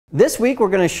This week we're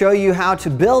going to show you how to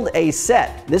build a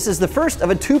set. This is the first of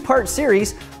a two-part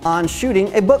series on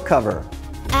shooting a book cover.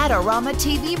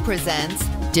 AdoramaTV presents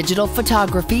Digital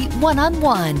Photography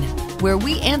One-on-One, where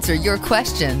we answer your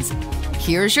questions.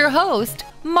 Here's your host,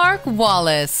 Mark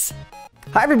Wallace.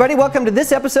 Hi everybody, welcome to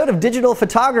this episode of Digital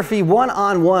Photography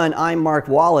One-on-One. I'm Mark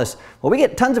Wallace. Well, we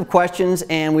get tons of questions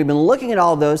and we've been looking at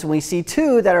all of those, and we see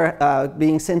two that are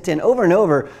being sent in over and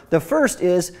over. The first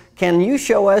is, can you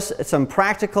show us some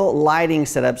practical lighting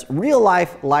setups, real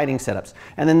life lighting setups?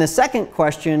 And then the second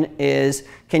question is,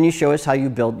 can you show us how you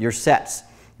build your sets?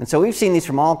 And so we've seen these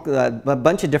from a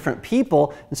bunch of different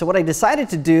people. And so what I decided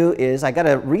to do is I got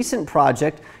a recent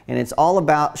project and it's all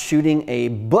about shooting a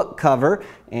book cover.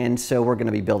 And so we're going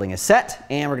to be building a set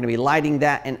and we're going to be lighting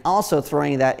that and also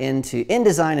throwing that into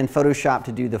InDesign and Photoshop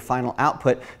to do the final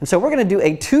output. And so we're going to do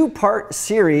a two-part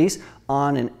series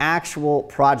on an actual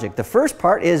project. The first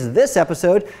part is this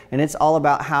episode, and it's all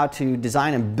about how to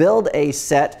design and build a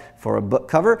set for a book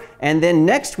cover. And then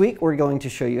next week we're going to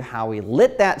show you how we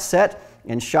lit that set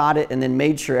and shot it and then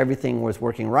made sure everything was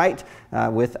working right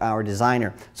with our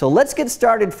designer. So let's get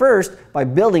started first by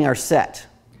building our set.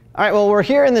 All right, well, we're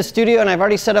here in the studio and I've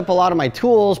already set up a lot of my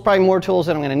tools, probably more tools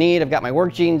than I'm gonna need. I've got my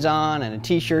work jeans on and a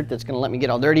t-shirt that's gonna let me get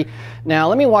all dirty. Now,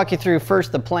 let me walk you through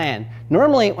first the plan.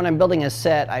 Normally, when I'm building a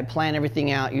set, I plan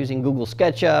everything out using Google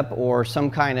SketchUp or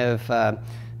some kind of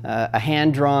a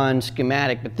hand-drawn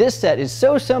schematic, but this set is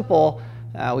so simple,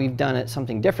 we've done it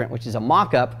something different, which is a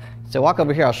mock-up. So walk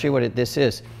over here, I'll show you what this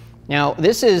is. Now,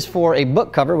 this is for a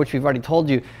book cover, which we've already told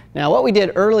you. Now, what we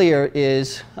did earlier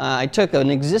is I took an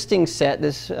existing set,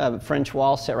 this French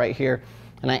wall set right here,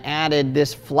 and I added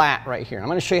this flat right here. I'm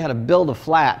going to show you how to build a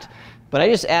flat, but I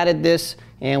just added this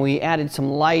and we added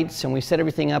some lights and we set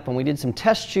everything up and we did some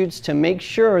test shoots to make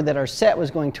sure that our set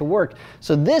was going to work.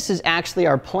 So this is actually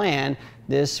our plan,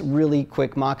 this really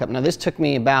quick mock-up. Now, this took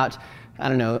me about, I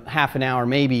don't know, half an hour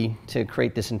maybe to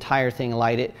create this entire thing,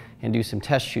 light it, and do some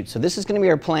test shoots. So this is going to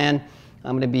be our plan.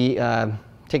 I'm going to be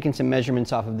taking some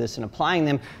measurements off of this and applying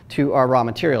them to our raw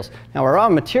materials. Now, our raw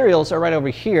materials are right over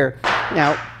here.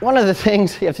 Now, one of the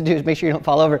things you have to do is make sure you don't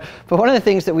fall over, but one of the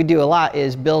things that we do a lot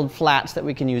is build flats that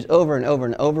we can use over and over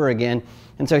and over again.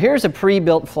 And so here's a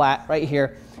pre-built flat right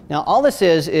here. Now, all this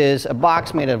is a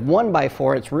box made of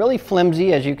 1x4. It's really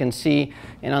flimsy, as you can see.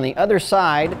 And on the other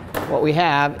side, what we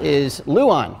have is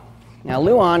Luan. Now,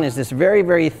 Luan is this very,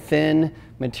 very thin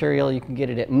material. You can get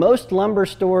it at most lumber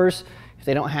stores. If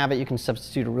they don't have it, you can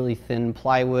substitute a really thin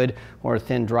plywood or a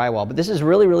thin drywall. But this is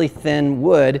really, really thin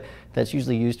wood that's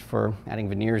usually used for adding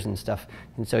veneers and stuff.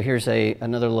 And so here's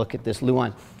another look at this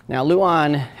Luan. Now,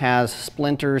 Luan has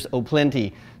splinters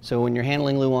plenty. So when you're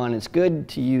handling Luan, it's good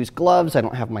to use gloves. I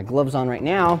don't have my gloves on right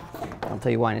now. I'll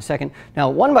tell you why in a second.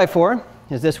 Now, 1x4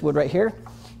 is this wood right here.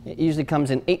 It usually comes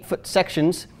in 8-foot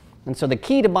sections. And so the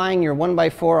key to buying your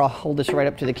 1x4, I'll hold this right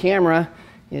up to the camera,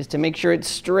 is to make sure it's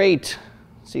straight.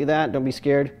 See that? Don't be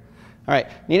scared. All right,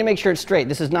 you need to make sure it's straight.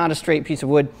 This is not a straight piece of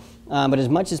wood, but as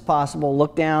much as possible,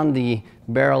 look down the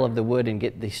barrel of the wood and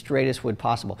get the straightest wood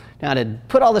possible. Now, to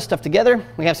put all this stuff together,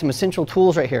 we have some essential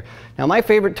tools right here. Now, my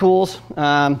favorite tools,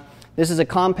 this is a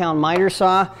compound miter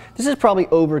saw. This is probably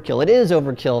overkill. It is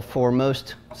overkill for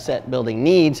most set building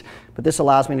needs, but this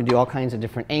allows me to do all kinds of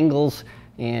different angles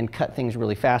and cut things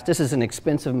really fast. This is an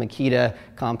expensive Makita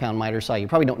compound miter saw. You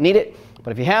probably don't need it, but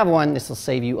if you have one, this will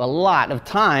save you a lot of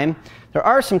time. There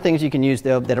are some things you can use,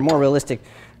 though, that are more realistic.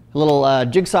 A little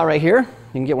jigsaw right here.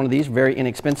 You can get one of these very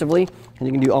inexpensively, and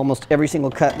you can do almost every single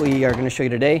cut we are going to show you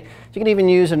today. You can even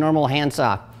use a normal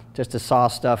handsaw just to saw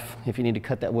stuff if you need to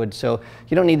cut that wood. So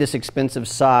you don't need this expensive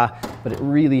saw, but it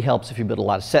really helps if you build a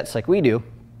lot of sets like we do.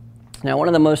 Now, one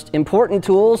of the most important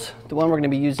tools, the one we're going to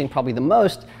be using probably the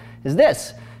most, is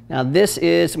this. Now, this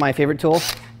is my favorite tool.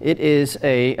 It is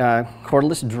a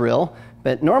cordless drill,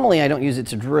 but normally I don't use it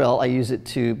to drill. I use it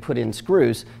to put in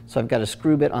screws. So I've got a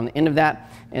screw bit on the end of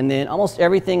that, and then almost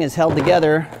everything is held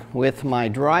together with my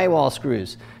drywall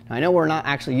screws. Now, I know we're not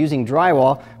actually using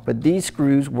drywall, but these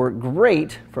screws work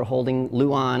great for holding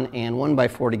Luan and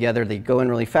 1x4 together. They go in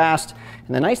really fast.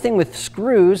 And the nice thing with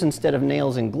screws, instead of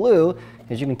nails and glue,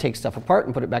 is you can take stuff apart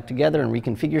and put it back together and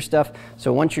reconfigure stuff.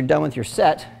 So once you're done with your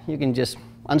set, you can just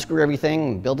unscrew everything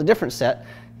and build a different set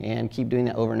and keep doing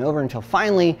that over and over until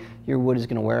finally your wood is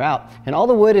going to wear out. And all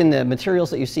the wood and the materials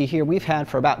that you see here we've had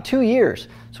for about 2 years.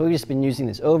 So we've just been using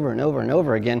this over and over and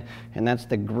over again, and that's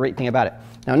the great thing about it.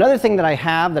 Now, another thing that I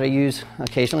have that I use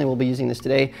occasionally, we'll be using this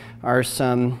today, are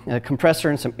some compressor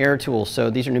and some air tools. So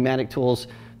these are pneumatic tools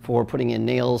for putting in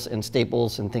nails and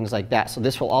staples and things like that. So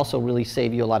this will also really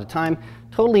save you a lot of time.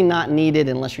 Totally not needed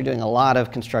unless you're doing a lot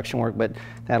of construction work, but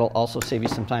that'll also save you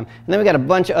some time. And then we got a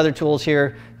bunch of other tools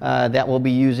here that we'll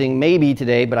be using maybe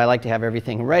today, but I like to have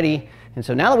everything ready. And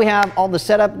so now that we have all the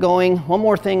setup going, one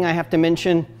more thing I have to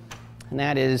mention, and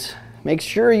that is make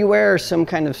sure you wear some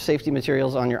kind of safety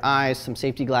materials on your eyes, some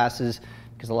safety glasses,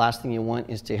 because the last thing you want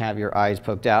is to have your eyes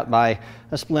poked out by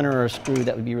a splinter or a screw.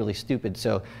 That would be really stupid.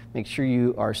 So make sure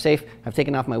you are safe. I've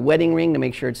taken off my wedding ring to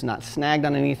make sure it's not snagged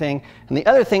on anything. And the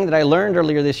other thing that I learned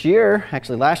earlier this year,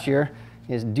 actually last year,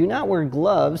 is do not wear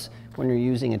gloves when you're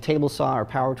using a table saw or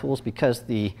power tools, because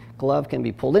the glove can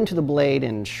be pulled into the blade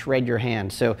and shred your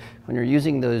hand. So when you're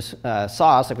using those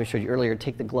saws, like we showed you earlier,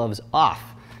 take the gloves off.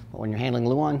 But when you're handling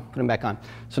Luan, put them back on.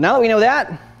 So now that we know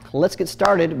that, let's get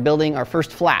started building our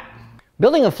first flat.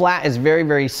 Building a flat is very,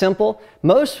 very simple.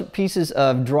 Most pieces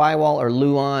of drywall or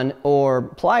Luan or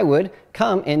plywood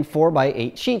come in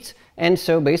 4x8 sheets. And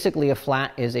so basically a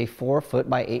flat is a 4-foot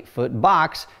by 8-foot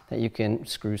box that you can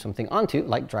screw something onto,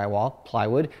 like drywall,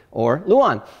 plywood, or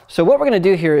Luan. So what we're gonna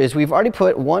do here is we've already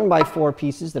put 1x4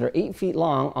 pieces that are 8 feet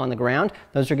long on the ground.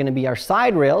 Those are gonna be our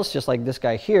side rails, just like this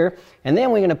guy here. And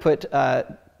then we're gonna put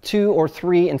 2 or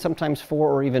 3 and sometimes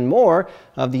 4 or even more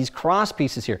of these cross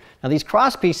pieces here. Now these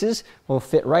cross pieces will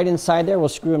fit right inside there. We'll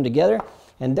screw them together,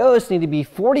 and those need to be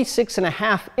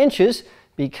 46.5 inches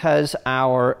because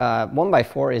our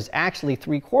 1x4 is actually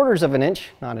 3/4 of an inch,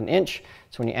 not an inch.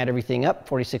 So when you add everything up,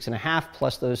 46.5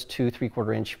 plus those 2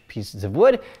 3/4 inch pieces of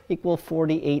wood equal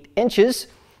 48 inches.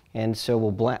 And so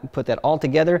we'll put that all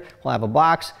together. We'll have a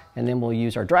box, and then we'll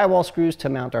use our drywall screws to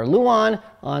mount our Luan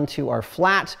onto our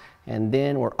flat, and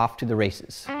then we're off to the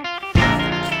races.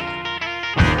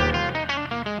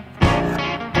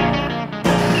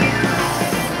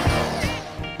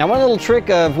 Now one little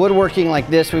trick of woodworking like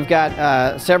this, we've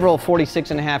got several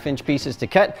 46.5 inch pieces to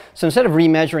cut. So instead of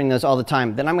remeasuring those all the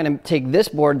time, then I'm going to take this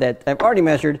board that I've already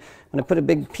measured. I'm going to put a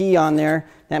big P on there.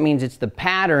 That means it's the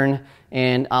pattern,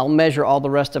 and I'll measure all the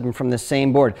rest of them from the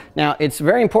same board. Now it's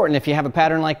very important if you have a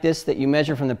pattern like this that you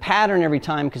measure from the pattern every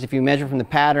time, because if you measure from the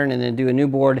pattern and then do a new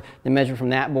board, then measure from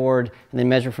that board, and then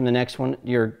measure from the next one,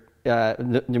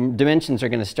 the dimensions are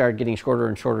going to start getting shorter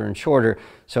and shorter and shorter.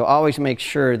 So always make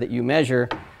sure that you measure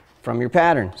from your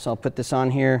pattern. So I'll put this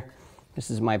on here. This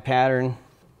is my pattern.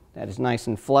 That is nice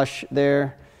and flush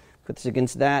there. Put this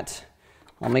against that.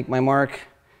 I'll make my mark,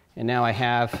 and now I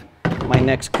have my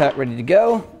next cut ready to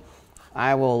go.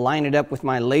 I will line it up with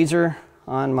my laser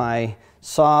on my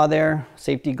saw there.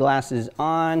 Safety glasses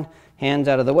on, hands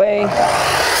out of the way.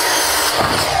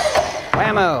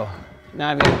 Whammo! Now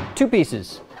I've got 2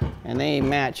 pieces, and they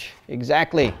match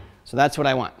exactly. So that's what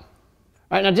I want.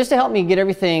 All right, now just to help me get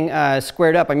everything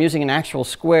squared up, I'm using an actual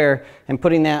square and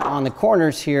putting that on the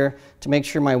corners here to make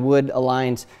sure my wood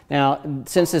aligns. Now,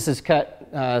 since this is cut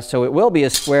so it will be a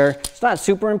square, it's not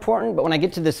super important, but when I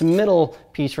get to this middle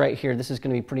piece right here, this is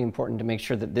going to be pretty important to make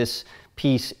sure that this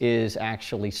piece is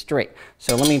actually straight.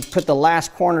 So let me put the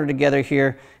last corner together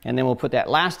here, and then we'll put that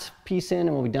last piece in,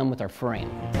 and we'll be done with our frame.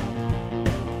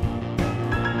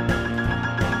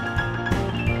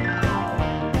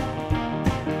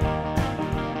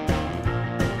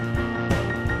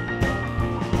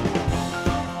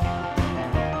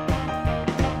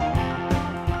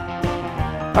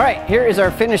 All right, here is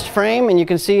our finished frame, and you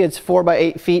can see it's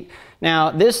 4x8 feet. Now,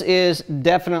 this is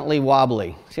definitely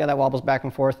wobbly. See how that wobbles back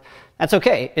and forth? That's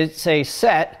okay. It's a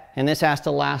set, and this has to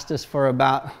last us for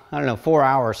about, I don't know, 4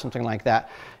 hours, something like that.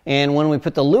 And when we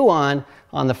put the Luan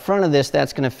on the front of this,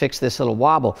 that's going to fix this little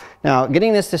wobble. Now,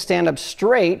 getting this to stand up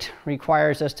straight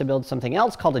requires us to build something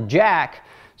else called a jack.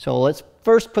 So let's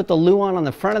first put the Luan on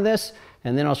the front of this,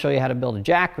 and then I'll show you how to build a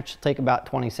jack, which will take about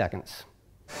 20 seconds.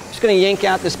 Just going to yank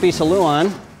out this piece of Luan,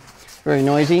 very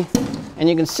noisy, and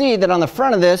you can see that on the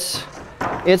front of this,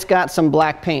 it's got some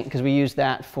black paint because we used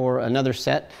that for another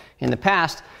set in the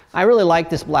past. I really like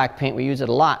this black paint, we use it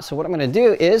a lot. So what I'm going to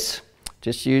do is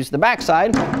just use the back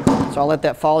side. So I'll let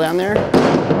that fall down there.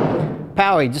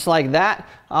 Powie, just like that.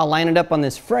 I'll line it up on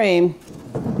this frame.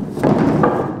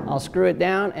 I'll screw it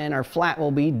down, and our flat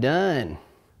will be done.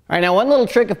 All right, now one little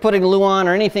trick of putting Luan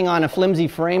or anything on a flimsy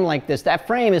frame like this, that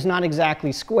frame is not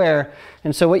exactly square,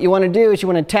 and so what you want to do is you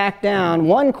want to tack down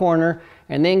one corner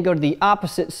and then go to the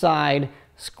opposite side,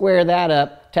 square that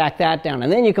up, tack that down, and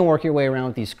then you can work your way around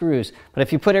with these screws. But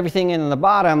if you put everything in on the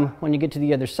bottom, when you get to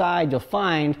the other side, you'll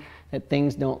find that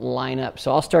things don't line up.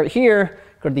 So I'll start here,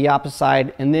 go to the opposite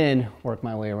side, and then work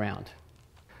my way around.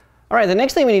 All right, the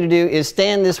next thing we need to do is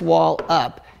stand this wall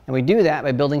up. And we do that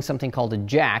by building something called a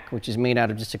jack, which is made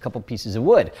out of just a couple pieces of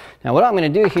wood. Now what I'm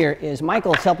going to do here is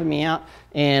Michael's helping me out,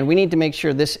 and we need to make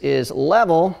sure this is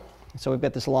level. So we've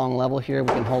got this long level here,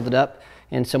 we can hold it up.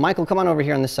 And so Michael, come on over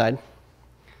here on this side.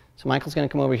 So Michael's going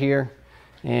to come over here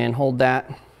and hold that,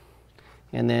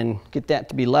 and then get that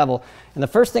to be level. And the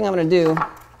first thing I'm going to do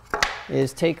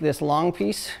is take this long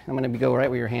piece. I'm going to go right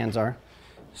where your hands are.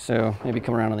 So maybe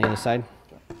come around on the other side.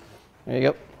 There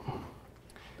you go.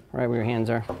 Right where your hands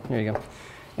are. There you go.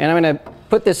 And I'm going to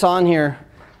put this on here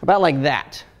about like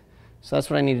that. So that's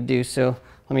what I need to do. So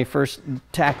let me first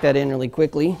tack that in really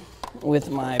quickly with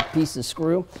my piece of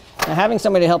screw. Now having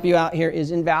somebody to help you out here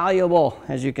is invaluable,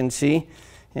 as you can see.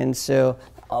 And so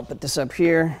I'll put this up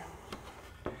here.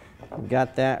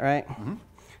 Got that right?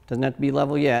 Doesn't have to be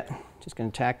level yet. Just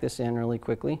going to tack this in really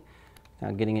quickly.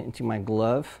 Now getting it into my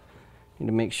glove. Need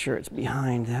to make sure it's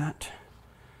behind that.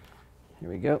 Here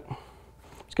we go.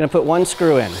 Just going to put one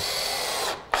screw in.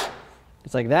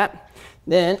 Just like that.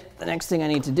 Then the next thing I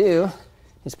need to do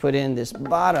is put in this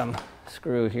bottom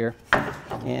screw here.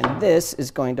 And this is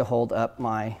going to hold up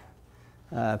my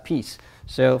piece.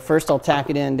 So first I'll tack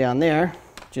it in down there.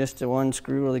 Just to one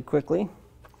screw really quickly.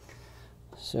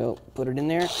 So put it in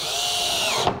there.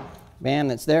 Bam,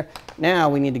 that's there. Now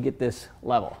we need to get this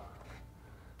level.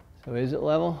 So is it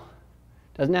level?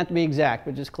 Doesn't have to be exact,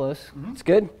 but just close. It's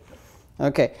good?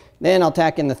 Okay, then I'll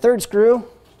tack in the third screw.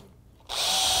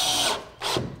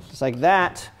 Just like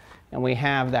that. And we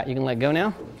have that. You can let go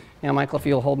now. Now, Michael, if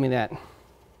you'll hold me that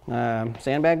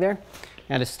sandbag there.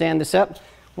 Now to stand this up,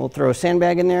 we'll throw a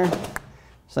sandbag in there.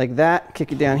 Just like that.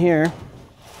 Kick it down here.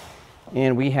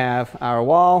 And we have our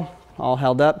wall all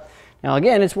held up. Now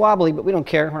again, it's wobbly, but we don't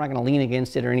care. We're not going to lean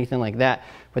against it or anything like that.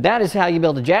 But that is how you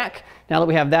build a jack. Now that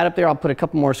we have that up there, I'll put a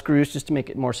couple more screws just to make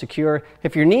it more secure.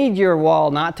 If you need your wall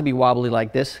not to be wobbly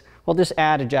like this, we'll just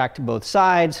add a jack to both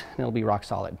sides and it'll be rock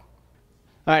solid.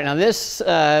 All right, now this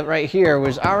right here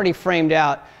was already framed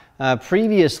out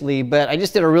previously, but I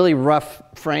just did a really rough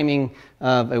framing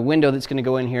of a window that's going to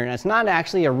go in here. And it's not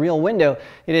actually a real window.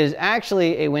 It is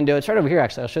actually a window. It's right over here,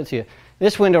 actually. I'll show it to you.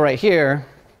 This window right here,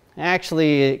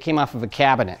 actually, it came off of a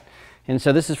cabinet. And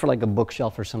so this is for like a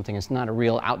bookshelf or something. It's not a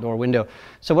real outdoor window.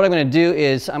 So what I'm going to do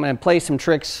is I'm going to play some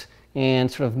tricks and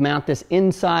sort of mount this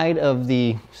inside of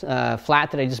the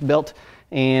flat that I just built.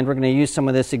 And we're going to use some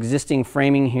of this existing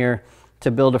framing here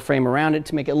to build a frame around it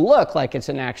to make it look like it's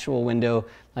an actual window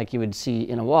like you would see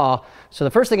in a wall. So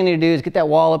the first thing I need to do is get that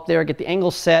wall up there, get the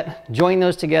angles set, join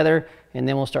those together, and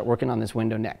then we'll start working on this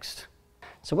window next.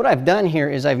 So what I've done here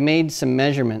is I've made some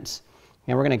measurements,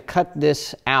 and we're going to cut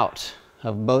this out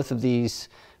of both of these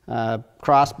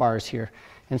crossbars here.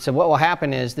 And so what will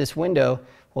happen is this window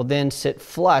will then sit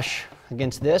flush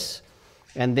against this,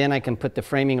 and then I can put the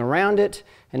framing around it,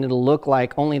 and it'll look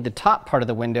like only the top part of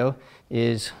the window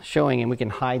is showing, and we can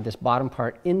hide this bottom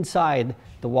part inside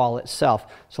the wall itself.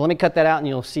 So let me cut that out and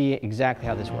you'll see exactly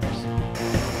how this works.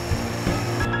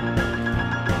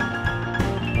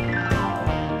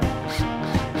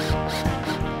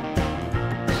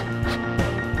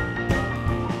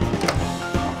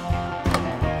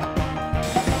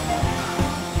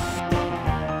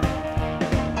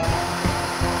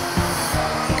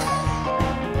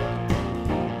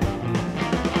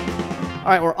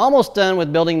 All right, we're almost done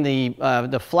with building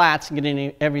the flats and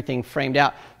getting everything framed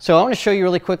out. So I want to show you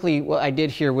really quickly what I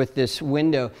did here with this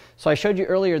window. So I showed you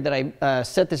earlier that I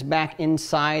set this back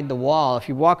inside the wall. If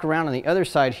you walk around on the other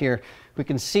side here, we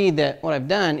can see that what I've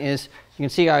done is, you can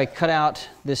see how I cut out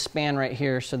this span right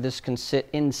here so this can sit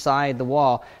inside the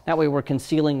wall. That way we're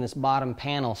concealing this bottom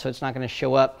panel so it's not going to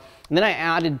show up. And then I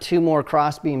added 2 more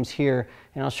cross beams here,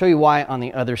 and I'll show you why on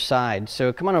the other side.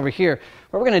 So come on over here.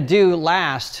 What we're going to do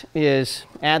last is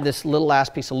add this little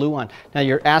last piece of luan. Now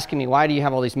you're asking me, why do you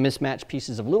have all these mismatched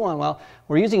pieces of luan? Well,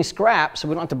 we're using scrap, so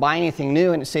we don't have to buy anything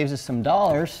new, and it saves us some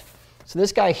dollars. So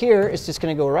this guy here is just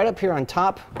going to go right up here on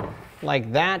top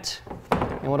like that.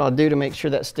 And what I'll do to make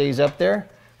sure that stays up there,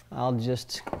 I'll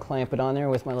just clamp it on there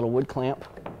with my little wood clamp.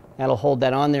 That'll hold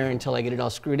that on there until I get it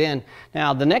all screwed in.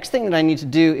 Now the next thing that I need to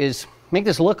do is make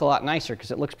this look a lot nicer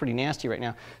because it looks pretty nasty right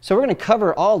now. So we're going to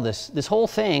cover all this whole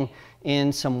thing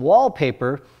in some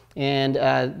wallpaper, and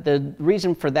the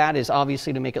reason for that is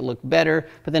obviously to make it look better,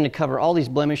 but then to cover all these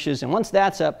blemishes. And once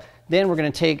that's up, then we're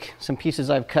going to take some pieces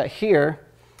I've cut here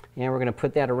and we're going to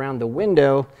put that around the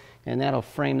window, and that'll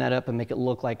frame that up and make it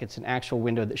look like it's an actual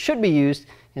window that should be used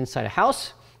inside a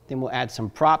house. Then we'll add some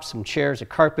props, some chairs, a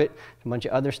carpet, a bunch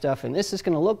of other stuff, and this is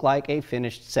going to look like a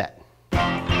finished set.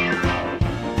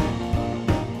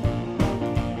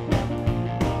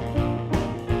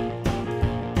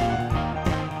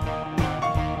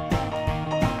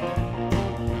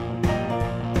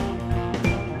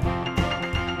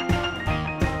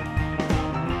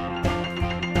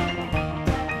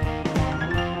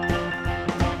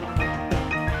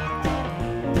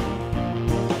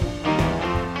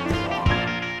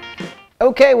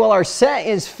 Okay, well, our set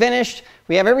is finished.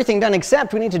 We have everything done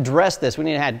except we need to dress this. We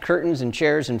need to add curtains and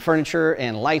chairs and furniture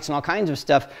and lights and all kinds of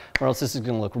stuff, or else this is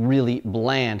going to look really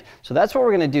bland. So that's what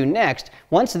we're going to do next.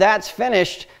 Once that's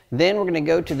finished, then we're going to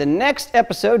go to the next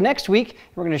episode next week.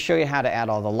 We're going to show you how to add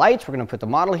all the lights. We're going to put the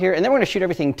model here, and then we're going to shoot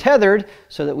everything tethered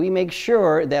so that we make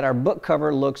sure that our book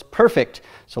cover looks perfect.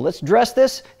 So let's dress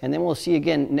this, and then we'll see you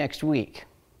again next week.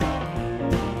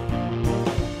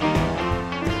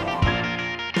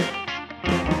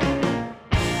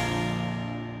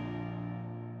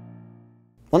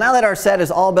 Well, now that our set is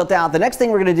all built out, the next thing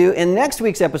we're going to do in next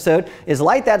week's episode is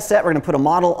light that set. We're going to put a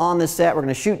model on this set. We're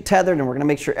going to shoot tethered, and we're going to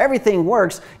make sure everything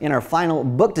works in our final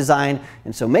book design.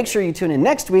 And so make sure you tune in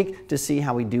next week to see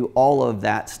how we do all of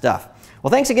that stuff.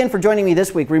 Well, thanks again for joining me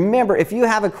this week. Remember, if you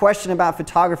have a question about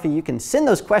photography, you can send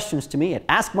those questions to me at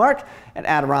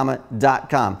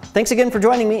AskMark@Adorama.com. Thanks again for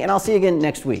joining me, and I'll see you again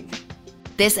next week.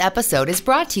 This episode is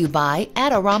brought to you by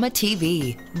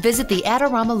AdoramaTV. Visit the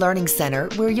Adorama Learning Center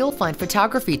where you'll find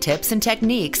photography tips and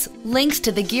techniques, links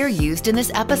to the gear used in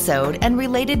this episode, and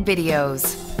related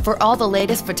videos. For all the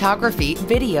latest photography,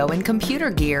 video, and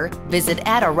computer gear, visit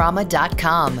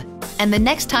Adorama.com. And the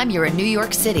next time you're in New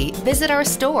York City, visit our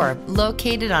store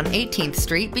located on 18th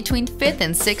Street between 5th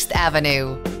and 6th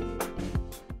Avenue.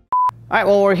 All right,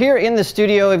 well, we're here in the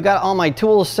studio. We've got all my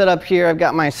tools set up here. I've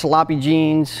got my sloppy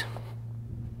jeans.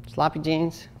 Sloppy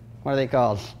jeans? What are they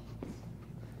called?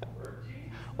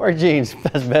 Work jeans.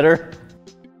 That's better.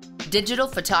 Digital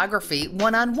Photography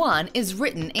One-on-One is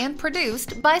written and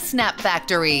produced by Snap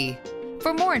Factory.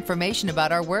 For more information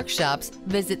about our workshops,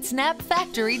 visit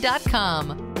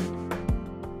snapfactory.com.